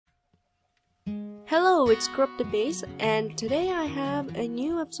Hello, it's CorruptedBase, and today I have a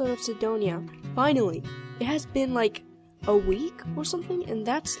new episode of Cydonia. Finally! It has been like a week or something, and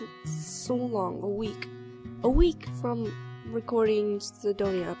that's so long. A week. A week from recording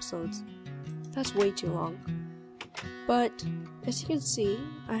Cydonia episodes. That's way too long. But, as you can see,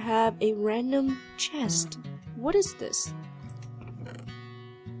 I have a random chest. What is this?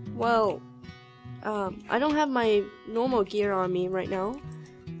 Well, I don't have my normal gear on me right now.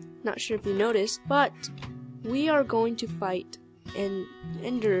 Not sure if you noticed, but we are going to fight an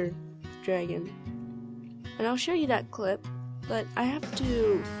Ender Dragon. And I'll show you that clip, but I have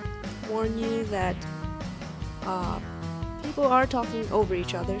to warn you that people are talking over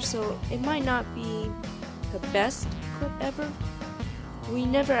each other, so it might not be the best clip ever. We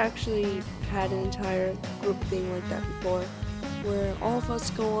never actually had an entire group thing like that before, where all of us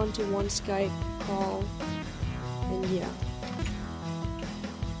go on to one Skype call, and yeah.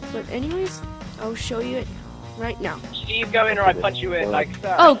 But anyways, I'll show you it right now. Steve, go in or I punch you in, like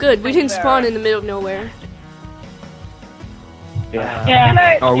so. Oh good, we didn't spawn in the middle of nowhere.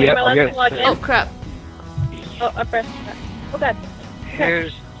 Yeah. Oh, we have. Oh crap. Oh, I pressed that. Okay.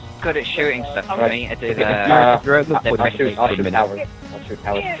 Who's good at shooting stuff for me? I do I'll the... shoot towers. I'll shoot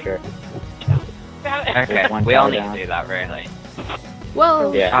towers for sure. Okay, we all need to do that, really.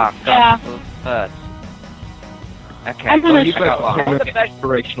 Well, Yeah. Oh, God. First. Okay, I'm gonna I got one.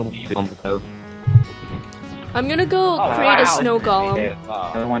 Inspirational music on the go. I'm gonna go create a snow golem.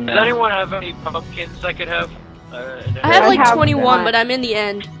 Does anyone have any pumpkins I could have? I have like 21, but I'm in the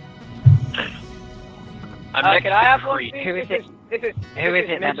end. Can I have one? Who is it? Who is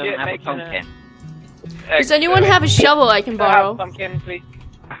it that doesn't have a pumpkin? Does anyone have a shovel I can borrow? Pumpkin, please.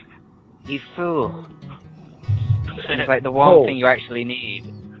 You fool. It's like the one thing you actually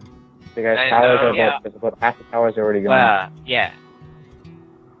need. Because towers are about half the towers are already gone. Well, yeah.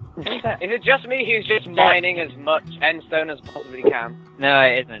 Is it just me who's just mining as much endstone as possibly can? No,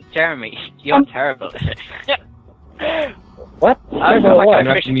 it isn't. Jeremy, you're terrible at it. What? I don't feel like I'm I'm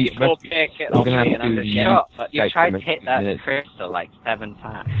gonna fishing before pick it off me and I'm just shot. You tried to hit that crystal like 7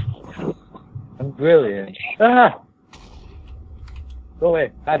 times. I'm brilliant. Ah! Go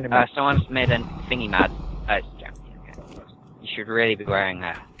away. Someone's made a thingy mad. It's Jeremy. Okay. You should really be wearing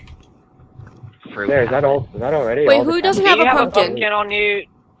a fruit. There, is that already? Wait, who doesn't have Do a you have a pumpkin? pumpkin on you,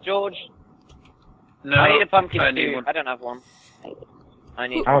 George? No. I need a pumpkin too. I don't have one. I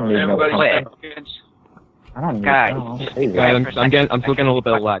need I don't need no Wait. pumpkin. I don't need Guys. I'm still getting a little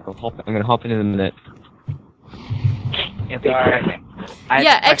bit of lag. I'm gonna hop in a minute. It'll be perfect.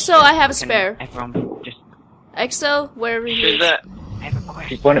 Yeah, Exo, I have a spare. Everyone just... Exo, wherever he is. I have a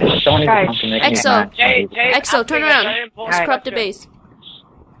question. Exo. Exo, turn around. It's CorruptedBase.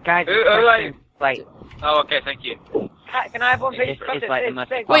 Guys, like... Oh, okay, thank you. Can I have one, please? It's like the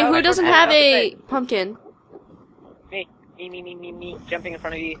most... Wait, who doesn't have a pumpkin? Me, jumping in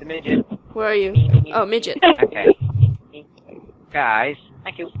front of you, the midget. Where are you? Oh, midget. Okay. Guys,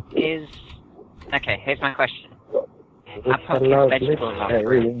 thank you. Okay, here's my question. Are pumpkin vegetables on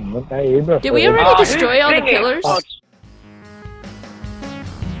fruit? Did we already destroy all the pillars?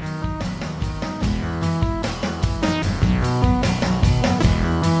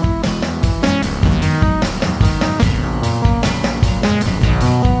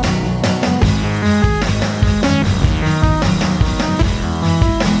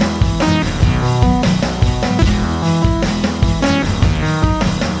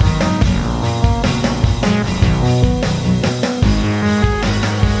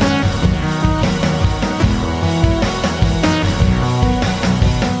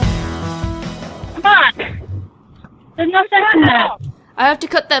 There's no sense in that. I have to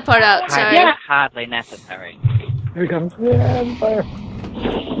cut that part out, sorry. Hardly necessary. Here comes the Empire.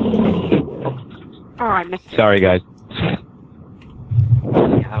 Oh, I missed it. Sorry, guys. Yeah,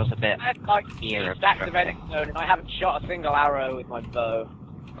 that was a bit... I have like stacks of endstone and I haven't shot a single arrow with my bow.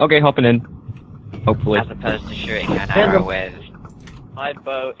 Okay, hopping in. Hopefully. As opposed to shooting an arrow with... My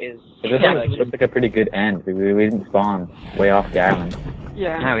bow is... This looks like a pretty good end. We didn't spawn way off the island.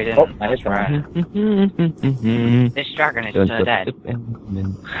 Yeah. No, we didn't. Oh, I hit someone. This dragon is so dead.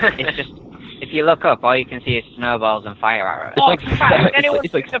 It's just... If you look up, all you can see is snowballs and fire arrows.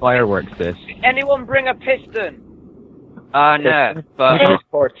 It's like fireworks, this. Anyone bring a piston? Oh no, but...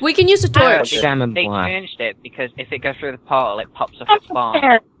 We can use a torch. They changed it because if it goes through the portal, it pops up at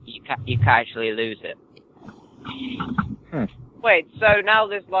spawn. You can actually lose it. Wait, so now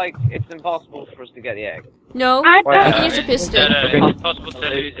there's like, it's impossible for us to get the egg. No, we can use a piston. No, it's possible to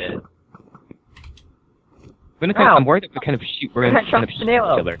lose it. I'm worried that we're gonna shoot each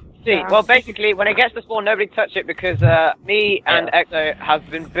other. See, well, basically, when it gets to spawn, nobody touch it because me and Exo have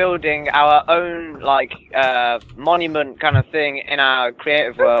been building our own like monument kind of thing in our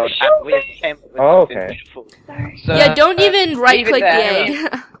creative world, and we came up with something beautiful. So, yeah, don't even right-click the egg.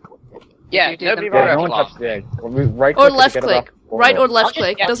 Yeah, nobody no one touched the egg. Or left-click. Right or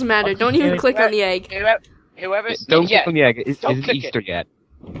left-click, doesn't matter. Don't even click on the egg. Whoever Don't click on the egg. It's Easter yet.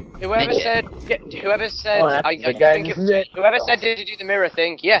 Whoever said, whoever said, whoever said, did you do the mirror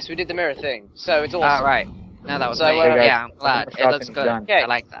thing? Yes, we did the mirror thing. So it's awesome. Ah, right. No, that was So, me. yeah, I'm glad. It looks good. Okay. I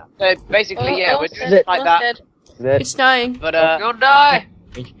like that. So basically, yeah, we're doing it like that. It's dying. But you'll die.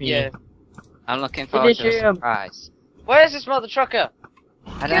 HP. Yeah. I'm looking forward to a surprise. Where's this mother trucker?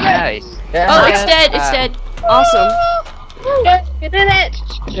 I don't know. Oh, it's dead. It's dead. Awesome. You did it!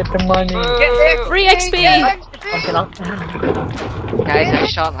 Get the money. Free XP. Guys, I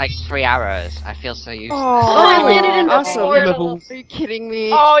shot like 3 arrows. I feel so useless. Oh, I did it in awesome. 4 levels. Are you kidding me?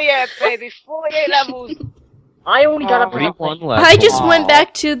 Oh yeah, baby, 48 levels. I only got up to 41 levels. I just went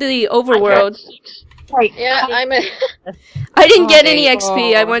back to the overworld. Yeah, I'm a... I didn't get any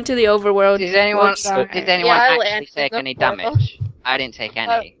XP. I went to the overworld. Did anyone Whoops. actually take any damage? I didn't take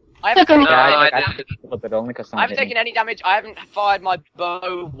any. I haven't taken any damage. I haven't fired my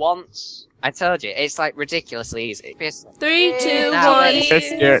bow once. I told you, it's like ridiculously easy. 3, 2, Now 1.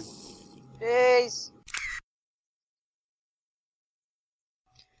 Jeez.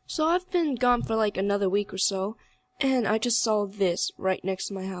 So I've been gone for like another week or so, and I just saw this right next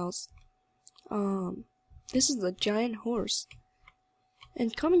to my house. This is a giant horse,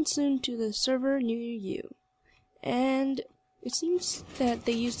 and coming soon to the server near you. And it seems that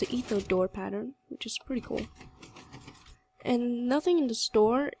they use the etho door pattern, which is pretty cool. And nothing in the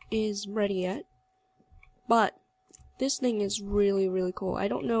store is ready yet, but this thing is really, really cool. I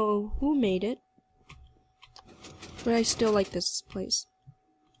don't know who made it, but I still like this place.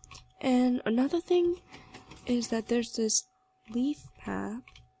 And another thing is that there's this leaf path,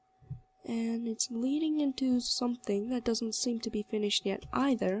 and it's leading into something that doesn't seem to be finished yet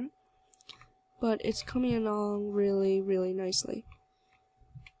either, but it's coming along really, really nicely.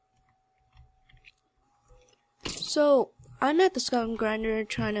 So I'm at the scum grinder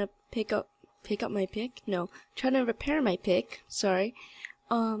trying to pick up my pick. No, trying to repair my pick. Sorry.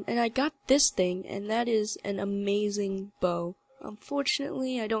 And I got this thing, and that is an amazing bow.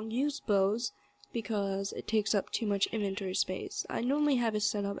 Unfortunately, I don't use bows because it takes up too much inventory space. I normally have it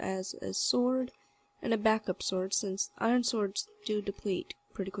set up as a sword and a backup sword, since iron swords do deplete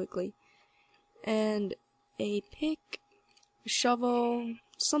pretty quickly. And a pick, a shovel,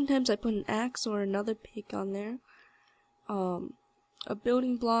 sometimes I put an axe or another pick on there, a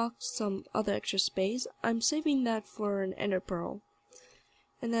building block, some other extra space. I'm saving that for an ender pearl.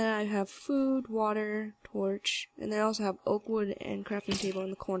 And then I have food, water, torch, and then I also have oak wood and crafting table in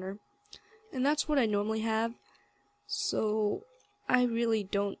the corner. And that's what I normally have, so I really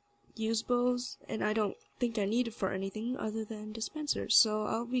don't use bows, and I don't think I need it for anything other than dispensers, so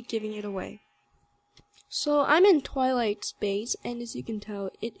I'll be giving it away. So I'm in FailedProtocol, and as you can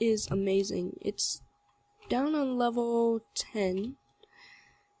tell, it is amazing. It's down on level 10,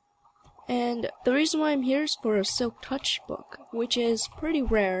 and the reason why I'm here is for a Silk Touch book, which is pretty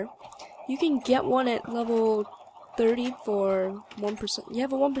rare. You can get one at level 30 for 1%. You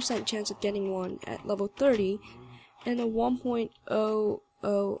have a 1% chance of getting one at level 30, and a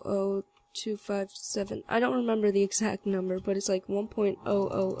 1.000257. I don't remember the exact number, but it's like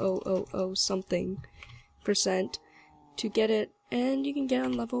 1.00000 something % to get it, and you can get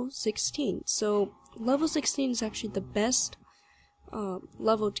on level 16. So level 16 is actually the best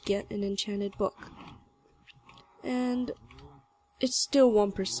level to get an enchanted book, and it's still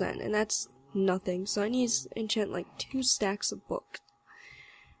 1%, and that's nothing, so I need to enchant like 2 stacks of book.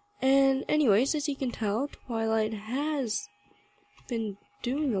 And anyways, as you can tell, Twilight has been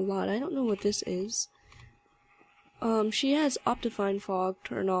doing a lot. I don't know what this is. She has Optifine fog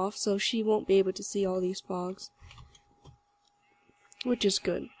turned off, so she won't be able to see all these fogs, which is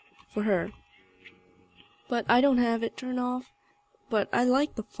good for her. But I don't have it turned off, but I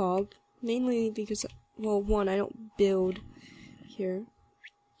like the fog, mainly because, well, one, I don't build here.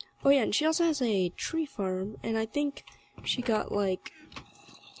 Oh yeah, and she also has a tree farm, and I think she got like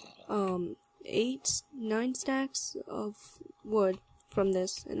 9 stacks of wood from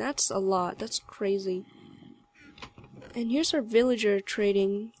this, and that's a lot. That's crazy. And here's her villager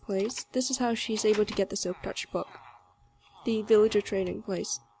trading place. This is how she's able to get the Silk Touch book. The villager trading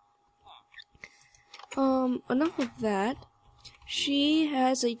place. Enough of that. She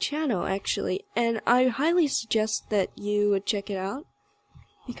has a channel, actually, and I highly suggest that you would check it out,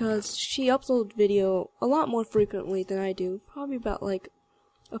 because she uploads video a lot more frequently than I do, probably about like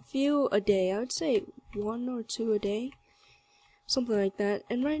a few a day. I would say 1 or 2 a day, something like that.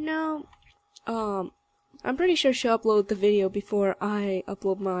 And right now, I'm pretty sure she'll upload the video before I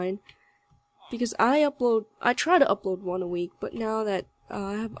upload mine, because I try to upload 1 a week, but now that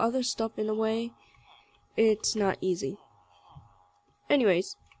I have other stuff in the way, it's not easy.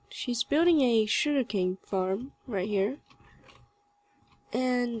 Anyways, she's building a sugarcane farm right here,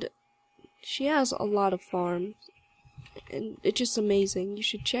 and she has a lot of farms, and it's just amazing. You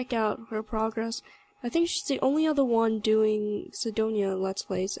should check out her progress. I think she's the only other one doing Cydonia Let's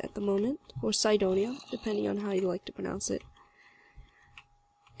Plays at the moment, or Cydonia, depending on how you like to pronounce it.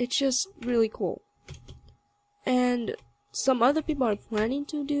 It's just really cool. And some other people are planning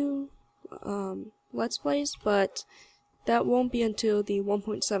to do Let's Plays, but that won't be until the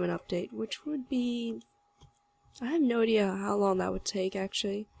 1.7 update, which would be... I have no idea how long that would take,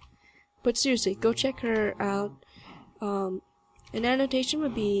 actually. But seriously, go check her out. An annotation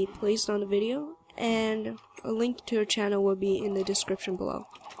would be placed on the video, and a link to her channel will be in the description below.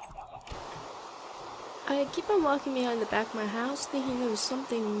 I keep on walking behind the back of my house thinking there was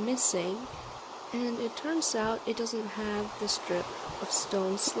something missing, and it turns out it doesn't have the strip of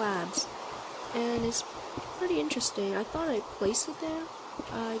stone slabs. And it's pretty interesting. I thought I placed it there.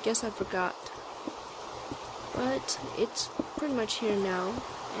 I guess I forgot. But it's pretty much here now,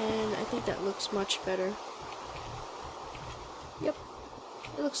 and I think that looks much better. Yep,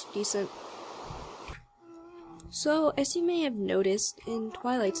 it looks decent. So, as you may have noticed in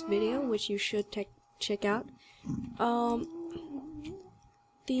Twilight's video, which you should check out,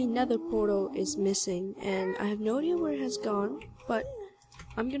 the nether portal is missing, and I have no idea where it has gone, but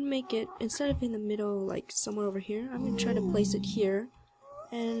I'm gonna make it, instead of in the middle, like somewhere over here, I'm gonna try to place it here,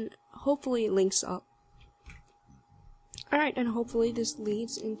 and hopefully it links up. Alright, and hopefully this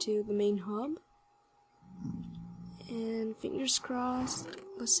leads into the main hub. And fingers crossed.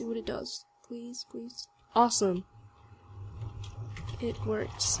 Let's see what it does. Please, please. Awesome. It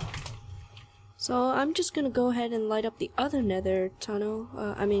works. So I'm just gonna go ahead and light up the other nether tunnel,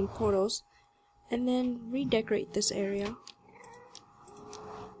 portals, and then redecorate this area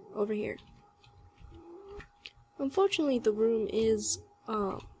over here. Unfortunately, the room is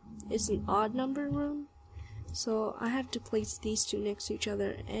an odd number room, so I have to place these two next to each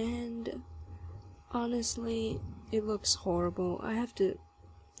other, and honestly, it looks horrible. I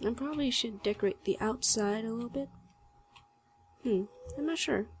probably should decorate the outside a little bit. I'm not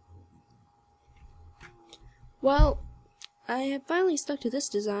sure. Well, I have finally stuck to this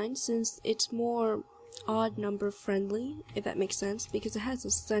design since it's more odd number friendly, if that makes sense, because it has a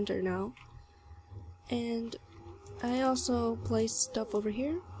center now. And I also placed stuff over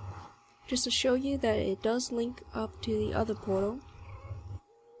here just to show you that it does link up to the other portal.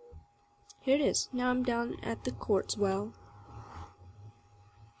 Here it is. Now I'm down at the quartz well.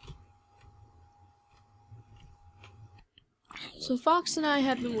 So Fox and I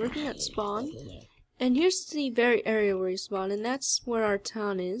have been working at spawn, and here's the very area where you spawn, and that's where our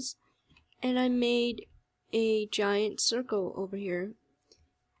town is. And I made a giant circle over here.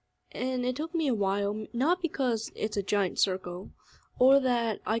 And it took me a while, not because it's a giant circle, or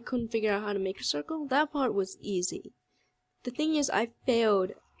that I couldn't figure out how to make a circle. That part was easy. The thing is, I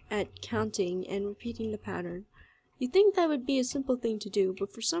failed at counting and repeating the pattern. You'd think that would be a simple thing to do,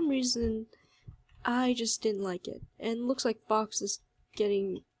 but for some reason, I just didn't like it. And looks like Fox is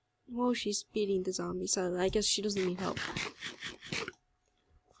getting... well, she's beating the zombie, so I guess she doesn't need help.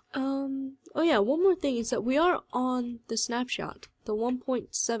 Oh yeah, one more thing is that we are on the snapshot, the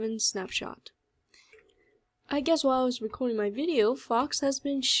 1.7 snapshot. I guess while I was recording my video, Fox has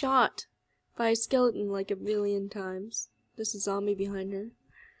been shot by a skeleton like a billion times. There's a zombie behind her.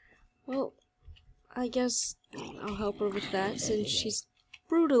 Well, I guess I'll help her with that since she's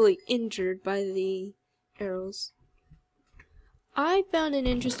brutally injured by the arrows. I found an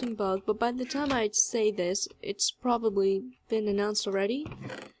interesting bug, but by the time I'd say this, it's probably been announced already,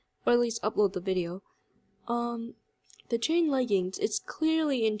 or at least upload the video. The chain leggings, it's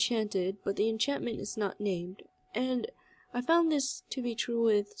clearly enchanted, but the enchantment is not named, and I found this to be true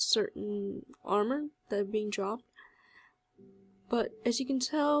with certain armor that are being dropped, but as you can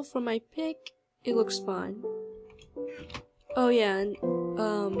tell from my pick, it looks fine. Oh yeah, and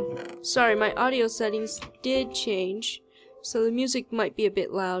sorry, my audio settings did change, so the music might be a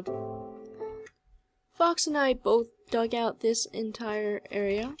bit loud. Fox and I both dug out this entire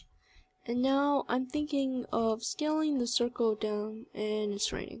area, and now I'm thinking of scaling the circle down, and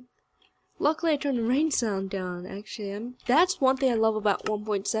it's raining. Luckily I turned the rain sound down, actually. That's one thing I love about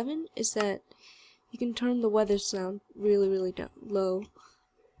 1.7, is that you can turn the weather sound really, really down low.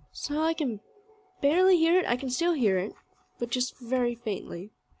 So I can barely hear it, I can still hear it, but just very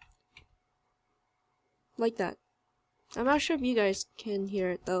faintly. like that. I'm not sure if you guys can hear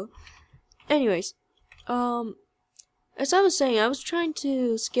it though. Anyways, as I was saying, I was trying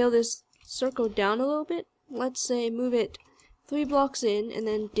to scale this circle down a little bit. Let's say move it 3 blocks in and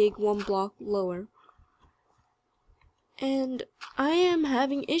then dig 1 block lower. And I am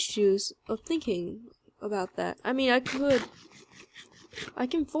having issues of thinking about that. I mean, I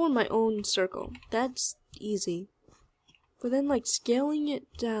can form my own circle. That's easy. But then like scaling it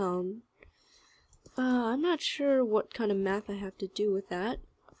down, I'm not sure what kind of math I have to do with that.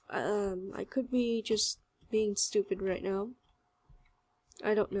 I could be just being stupid right now.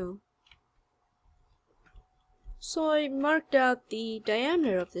 I don't know. So I marked out the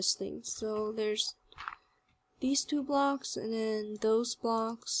diameter of this thing. So there's these 2 blocks and then those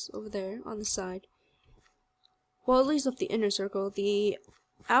blocks over there on the side. Well, at least of the inner circle. The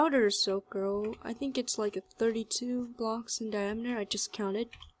outer circle, I think it's like a 32 blocks in diameter. I just counted.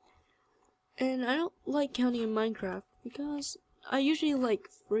 And I don't like counting in Minecraft because I usually like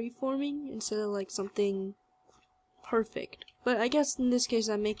freeforming instead of like something perfect. But I guess in this case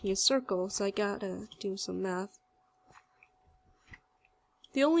I'm making a circle, so I gotta do some math.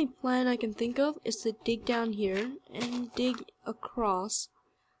 The only plan I can think of is to dig down here and dig across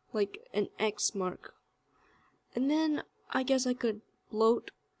like an X mark. And then I guess I could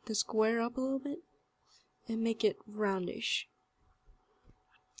bloat the square up a little bit and make it roundish.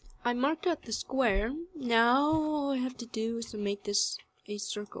 I marked out the square. Now all I have to do is to make this a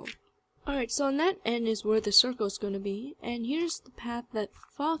circle. Alright, so on that end is where the circle is going to be. And here's the path that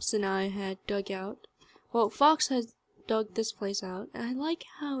Fox and I had dug out. Well, Fox has dug this place out. And I like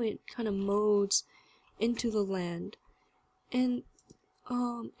how it kind of modes into the land. And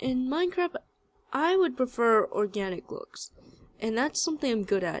in Minecraft, I would prefer organic looks. And that's something I'm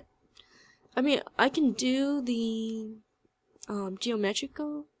good at. I mean, I can do the geometric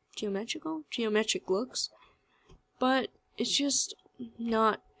looks, but it's just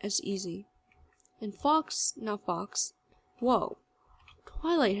not as easy. And whoa,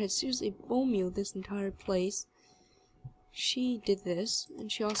 Twilight has seriously bone mealed this entire place. She did this,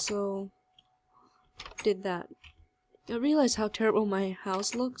 and she also did that. I realize how terrible my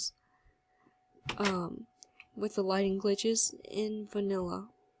house looks, with the lighting glitches in vanilla.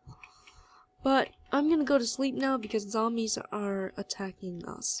 But I'm gonna go to sleep now because zombies are attacking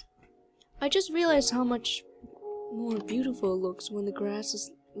us. I just realized how much more beautiful it looks when the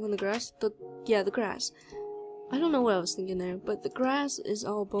grass. The grass. I don't know what I was thinking there, but the grass is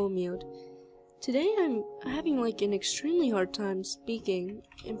all bone mealed. Today I'm having like an extremely hard time speaking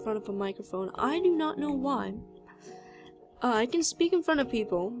in front of a microphone. I do not know why. I can speak in front of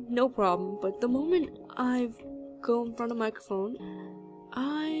people, no problem, but the moment I go in front of a microphone,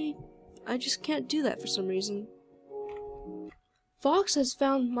 I just can't do that for some reason. Fox has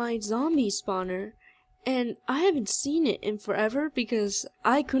found my zombie spawner, and I haven't seen it in forever because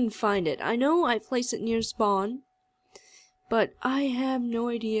I couldn't find it. I know I placed it near spawn, but I have no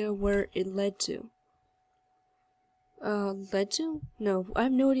idea where it led to. No, I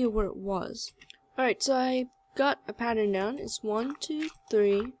have no idea where it was. Alright, so I got a pattern down. It's 1, 2,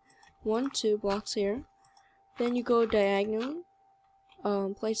 3, 1, 2 blocks here. Then you go diagonally.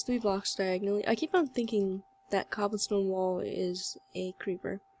 Place 3 blocks diagonally. I keep on thinking that cobblestone wall is a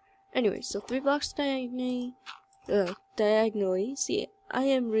creeper. Anyway, so 3 blocks diagonally. See, I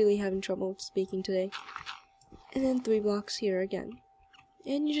am really having trouble speaking today. And then 3 blocks here again.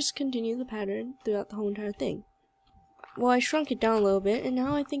 And you just continue the pattern throughout the whole entire thing. Well, I shrunk it down a little bit, and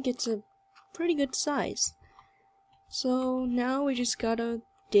now I think it's a pretty good size. So now we just gotta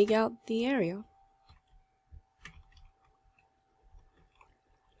dig out the area.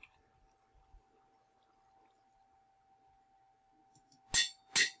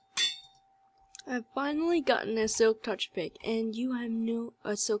 I've finally gotten a silk touch pick, and you have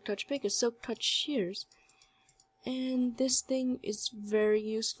a silk touch shears. And this thing is very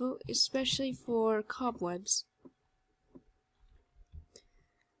useful, especially for cobwebs.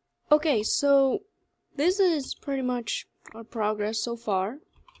 Okay, so this is pretty much our progress so far.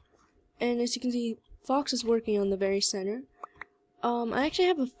 And as you can see, Fox is working on the very center. I actually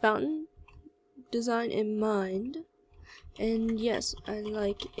have a fountain design in mind. And yes, I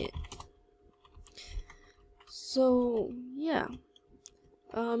like it. So, yeah.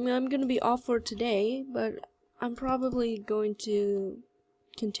 I'm gonna be off for today, but I'm probably going to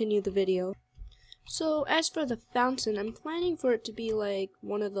continue the video. So, as for the fountain, I'm planning for it to be like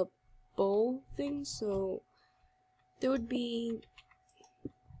one of the bowl things, so there would be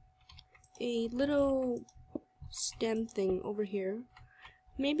a little stem thing over here.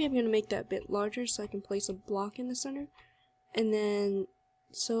 Maybe I'm gonna make that a bit larger so I can place a block in the center, and then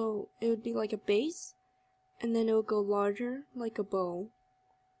so it would be like a base, and then it will go larger like a bow,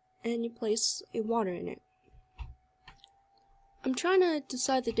 and you place a water in it. I'm trying to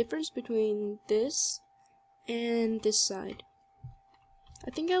decide the difference between this and this side.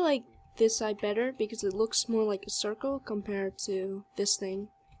 I think I like this side better because it looks more like a circle compared to this thing,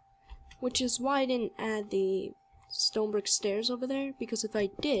 which is why I didn't add the stone brick stairs over there, because if I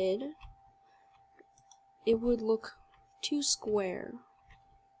did, it would look too square,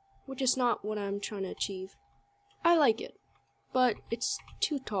 which is not what I'm trying to achieve. I like it, but it's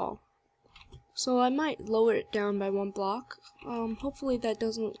too tall, so I might lower it down by 1 block. Hopefully that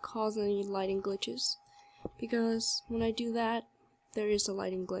doesn't cause any lighting glitches, because when I do that, there is a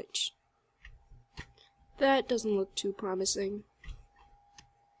lighting glitch. That doesn't look too promising.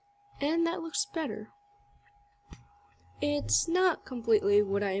 And that looks better. It's not completely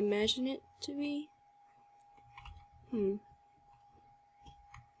what I imagine it to be.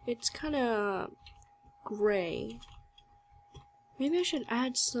 It's kinda gray. Maybe I should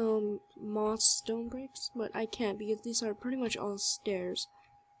add some moss stone bricks, but I can't because these are pretty much all stairs.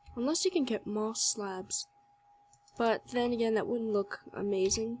 Unless you can get moss slabs. But then again, that wouldn't look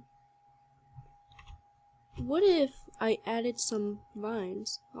amazing. What if I added some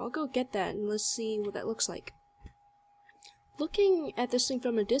vines? I'll go get that and let's see what that looks like. Looking at this thing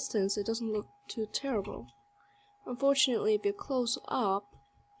from a distance, it doesn't look too terrible. Unfortunately, if you're close up,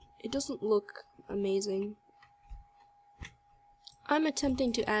 it doesn't look amazing. I'm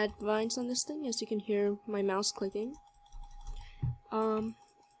attempting to add vines on this thing, as you can hear my mouse clicking. And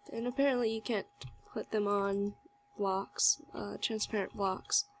apparently you can't put them on blocks, transparent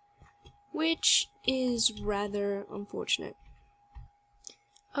blocks, which is rather unfortunate.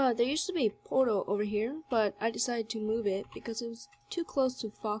 There used to be a portal over here, but I decided to move it because it was too close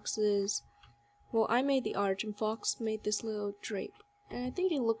to Fox's. Well, I made the arch and Fox made this little drape, and I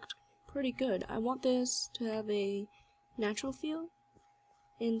think it looked pretty good. I want this to have a natural feel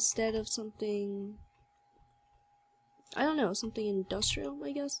instead of something, I don't know, something industrial,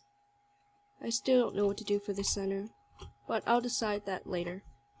 I guess. I still don't know what to do for the center, but I'll decide that later.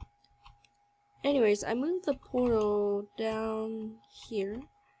 Anyways, I moved the portal down here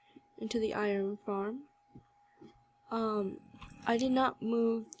into the iron farm. I did not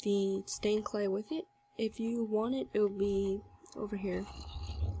move the stained clay with it. If you want it, it will be over here.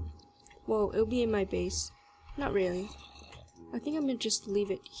 Well, it'll be in my base. Not really. I think I'm gonna just leave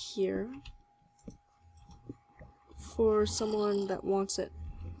it here for someone that wants it.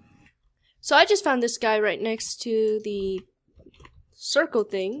 So I just found this guy right next to the circle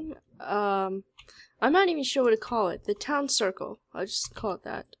thing. I'm not even sure what to call it. The town circle. I'll just call it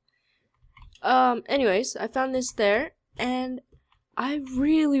that. Anyways, I found this there, and I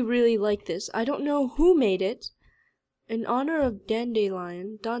really like this. I don't know who made it. In honor of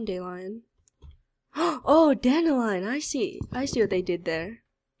Dandelion. Oh, Dandelion! I see what they did there.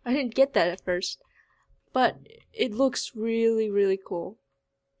 I didn't get that at first, but it looks really cool.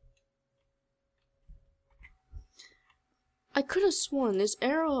 I could have sworn this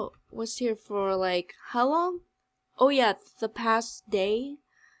arrow was here for like how long? Oh yeah, the past day.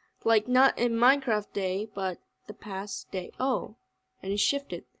 Like not in Minecraft day, but the past day. Oh, and it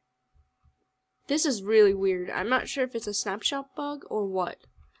shifted. This is really weird. I'm not sure if it's a snapshot bug or what,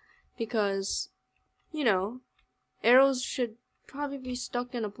 because, you know, arrows should probably be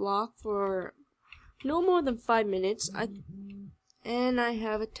stuck in a block for no more than 5 minutes. And I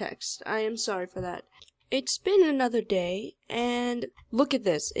have a text. I am sorry for that. It's been another day, and look at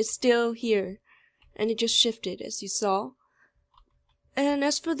this. It's still here, and it just shifted, as you saw. And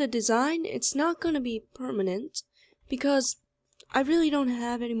as for the design, it's not going to be permanent, because I really don't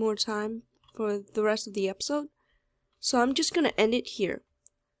have any more time for the rest of the episode, so I'm just going to end it here.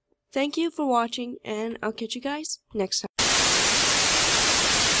 Thank you for watching, and I'll catch you guys next time.